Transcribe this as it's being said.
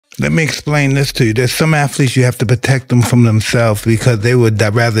Let me explain this to you. There's some athletes you have to protect them from themselves because they would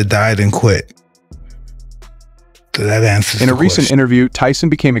rather die than quit. So that answers In a recent interview, Tyson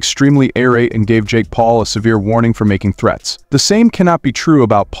became extremely irate and gave Jake Paul a severe warning for making threats. The same cannot be true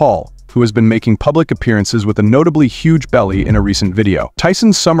about Paul, who has been making public appearances with a notably huge belly in a recent video.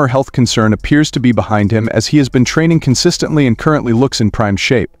 Tyson's summer health concern appears to be behind him as he has been training consistently and currently looks in prime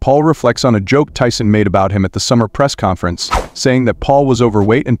shape. Paul reflects on a joke Tyson made about him at the summer press conference, saying that Paul was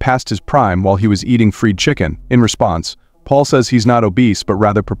overweight and past his prime while he was eating fried chicken. In response, Paul says he's not obese but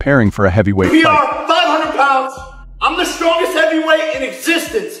rather preparing for a heavyweight fight. We are 500 pounds. I'm the strongest heavyweight in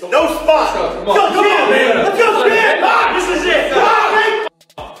existence. No spot. Come on, man. Let's go, man. This is it.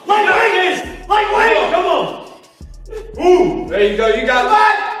 Lightweight. Come on. Ooh. There you go. You got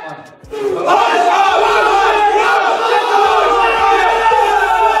it.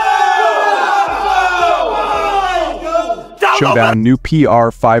 Showdown new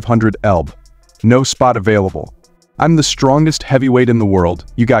PR 500 ELB. No spot available. I'm the strongest heavyweight in the world.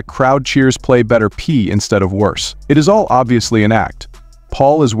 You got crowd cheers, play better P instead of worse. It is all obviously an act.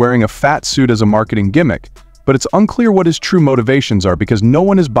 Paul is wearing a fat suit as a marketing gimmick, but it's unclear what his true motivations are because no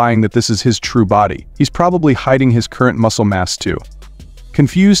one is buying that this is his true body. He's probably hiding his current muscle mass too.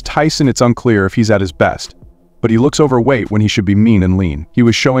 Confused Tyson, it's unclear if he's at his best, but he looks overweight when he should be mean and lean. He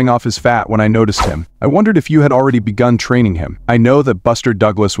was showing off his fat when I noticed him. I wondered if you had already begun training him. I know that Buster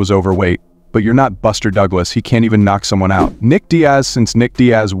Douglas was overweight, but you're not Buster Douglas, he can't even knock someone out. Nick Diaz, since Nick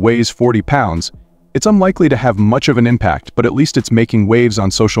Diaz weighs 40 pounds, it's unlikely to have much of an impact, but at least it's making waves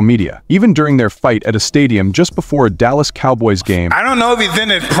on social media. Even during their fight at a stadium just before a Dallas Cowboys game. I don't know if he's in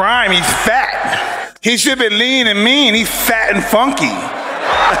his prime, he's fat. He should be lean and mean, he's fat and funky.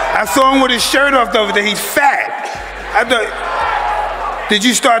 I saw him with his shirt off over there, he's fat. I thought, did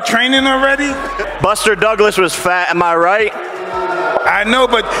you start training already? Buster Douglas was fat, am I right? I know,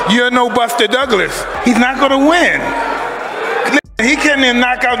 but you're no Buster Douglas. He's not going to win. He can't even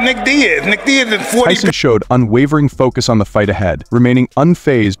knock out Nick Diaz. Nick Diaz is 40. Tyson showed unwavering focus on the fight ahead, remaining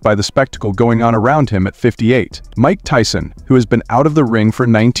unfazed by the spectacle going on around him at 58. Mike Tyson, who has been out of the ring for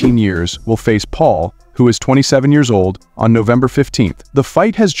 19 years, will face Paul, who is 27 years old, on November 15th. The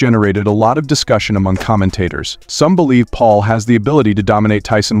fight has generated a lot of discussion among commentators. Some believe Paul has the ability to dominate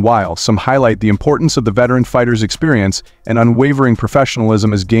Tyson, while some highlight the importance of the veteran fighter's experience and unwavering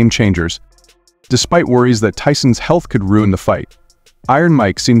professionalism as game changers, despite worries that Tyson's health could ruin the fight. Iron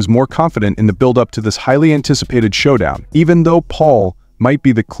Mike seems more confident in the build-up to this highly anticipated showdown, even though Paul might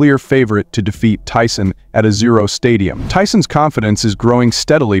be the clear favorite to defeat Tyson at a zero stadium. Tyson's confidence is growing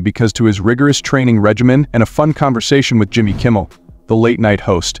steadily because to his rigorous training regimen and a fun conversation with Jimmy Kimmel, the late-night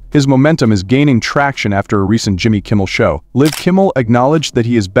host. His momentum is gaining traction after a recent Jimmy Kimmel show. Liv Kimmel acknowledged that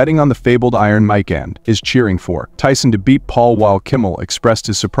he is betting on the fabled Iron Mike and is cheering for Tyson to beat Paul, while Kimmel expressed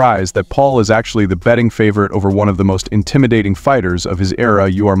his surprise that Paul is actually the betting favorite over one of the most intimidating fighters of his era.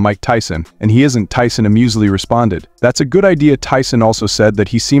 You are Mike Tyson, and he isn't. Tyson amusedly responded, "That's a good idea." Tyson also said that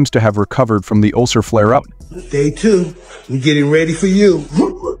he seems to have recovered from the ulcer flare-up. Day 2, we're getting ready for you.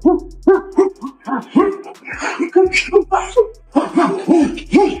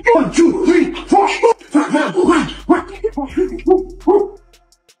 One, two, three, four.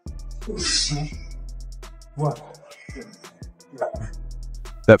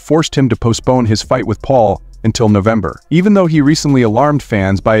 That forced him to postpone his fight with Paul until November, even though he recently alarmed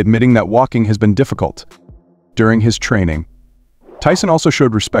fans by admitting that walking has been difficult during his training. Tyson also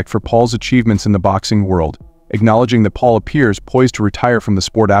showed respect for Paul's achievements in the boxing world, acknowledging that Paul appears poised to retire from the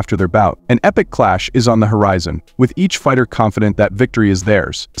sport after their bout. An epic clash is on the horizon, with each fighter confident that victory is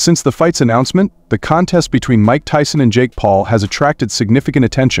theirs. Since the fight's announcement, the contest between Mike Tyson and Jake Paul has attracted significant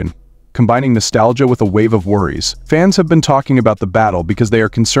attention, combining nostalgia with a wave of worries. Fans have been talking about the battle because they are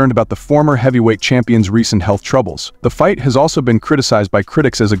concerned about the former heavyweight champion's recent health troubles. The fight has also been criticized by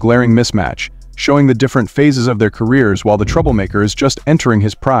critics as a glaring mismatch, showing the different phases of their careers while the troublemaker is just entering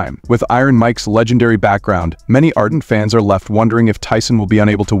his prime. With Iron Mike's legendary background, many ardent fans are left wondering if Tyson will be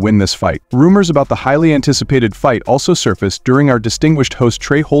unable to win this fight. Rumors about the highly anticipated fight also surfaced during our distinguished host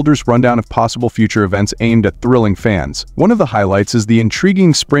Trey Holder's rundown of possible future events aimed at thrilling fans. One of the highlights is the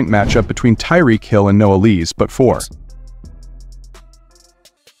intriguing sprint matchup between Tyreek Hill and Noah Lees, but for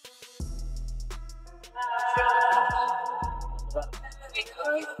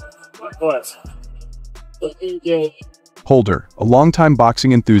Holder, a longtime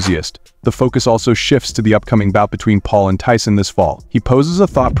boxing enthusiast, The focus also shifts to the upcoming bout between Paul and Tyson this fall. He poses a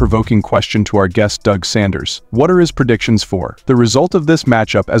thought-provoking question to our guest Doug Sanders. What are his predictions for the result of this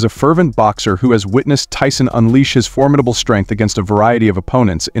matchup? As a fervent boxer who has witnessed Tyson unleash his formidable strength against a variety of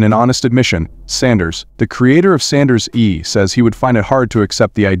opponents, in an honest admission, Sanders, the creator of Sanders E, says he would find it hard to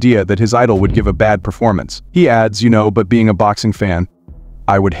accept the idea that his idol would give a bad performance. He adds, but being a boxing fan,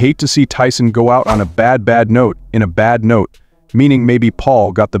 I would hate to see Tyson go out on a bad note, meaning maybe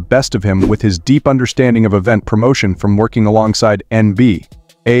Paul got the best of him with his deep understanding of event promotion from working alongside NBA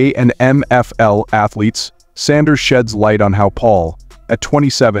and MFL athletes. Sanders sheds light on how Paul, at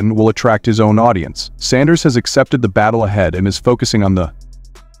 27, will attract his own audience. Sanders has accepted the battle ahead and is focusing on the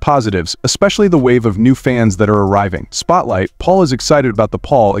positives, especially the wave of new fans that are arriving. Spotlight: Paul is excited about the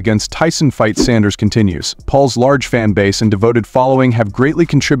Paul against Tyson fight. Sanders continues. Paul's large fan base and devoted following have greatly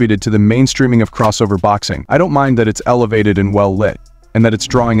contributed to the mainstreaming of crossover boxing. I don't mind that it's elevated and well lit, and that it's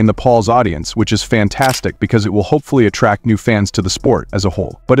drawing in the Paul's audience, which is fantastic because it will hopefully attract new fans to the sport as a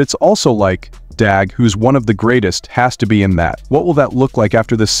whole. But it's also like, Dag, who's one of the greatest, has to be in that. What will that look like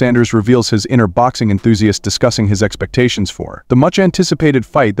after this? Sanders reveals his inner boxing enthusiast, discussing his expectations for the much-anticipated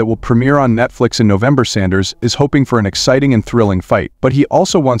fight that will premiere on Netflix in November. Sanders is hoping for an exciting and thrilling fight, but he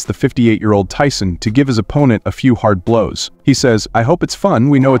also wants the 58-year-old Tyson to give his opponent a few hard blows. He says, I hope it's fun,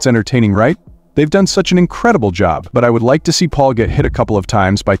 we know it's entertaining, right? They've done such an incredible job, but I would like to see Paul get hit a couple of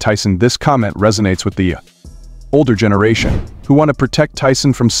times by Tyson. This comment resonates with the older generation, who want to protect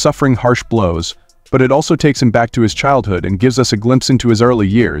Tyson from suffering harsh blows, but it also takes him back to his childhood and gives us a glimpse into his early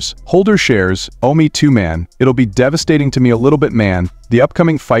years. Holder shares, oh me too man, it'll be devastating to me a little bit man. The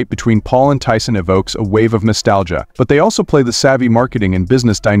upcoming fight between Paul and Tyson evokes a wave of nostalgia, but they also play the savvy marketing and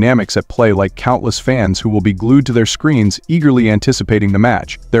business dynamics at play, like countless fans who will be glued to their screens eagerly anticipating the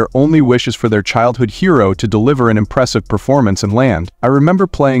match. Their only wish is for their childhood hero to deliver an impressive performance and land. I remember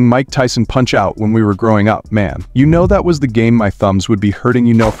playing Mike Tyson Punch-Out when we were growing up, man. That was the game my thumbs would be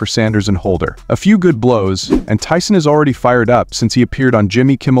hurting. For Sanders and Holder, a few good blows, and Tyson is already fired up since he appeared on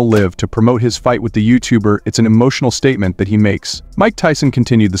Jimmy Kimmel Live to promote his fight with the YouTuber. It's an emotional statement that he makes. Mike Tyson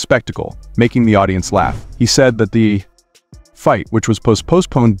continued the spectacle, making the audience laugh. He said that the fight, which was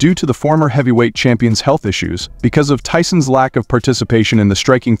postponed due to the former heavyweight champion's health issues, because of Tyson's lack of participation in the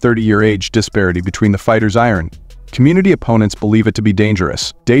striking 30-year age disparity between the fighters' iron community opponents, believe it to be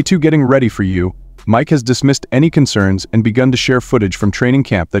dangerous. Day 2 getting ready for you. Mike has dismissed any concerns and begun to share footage from training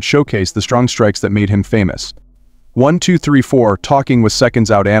camp that showcased the strong strikes that made him famous. 1, 2, 3, 4, talking with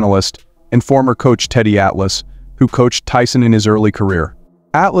Seconds Out analyst and former coach Teddy Atlas, who coached Tyson in his early career.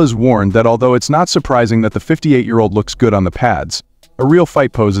 Atlas warned that although it's not surprising that the 58-year-old looks good on the pads, a real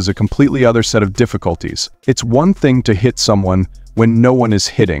fight poses a completely other set of difficulties. It's one thing to hit someone when no one is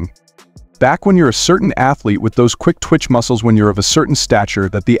hitting. Back when you're a certain athlete with those quick twitch muscles, when you're of a certain stature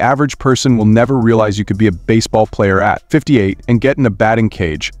that the average person will never realize you could be a baseball player at 58 and get in a batting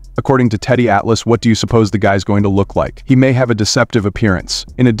cage. According to Teddy Atlas, what do you suppose the guy's going to look like? He may have a deceptive appearance.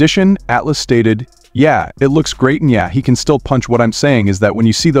 In addition, Atlas stated, yeah, it looks great and yeah, he can still punch. What I'm saying is that when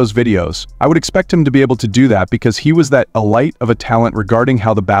you see those videos, I would expect him to be able to do that because he was that elite of a talent regarding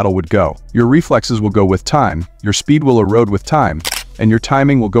how the battle would go. Your reflexes will go with time, your speed will erode with time, and your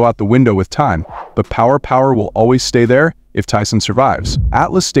timing will go out the window with time, but power will always stay there if Tyson survives.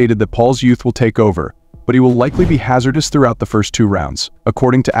 Atlas stated that Paul's youth will take over, but he will likely be hazardous throughout the first 2 rounds.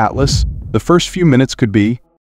 According to Atlas, the first few minutes could be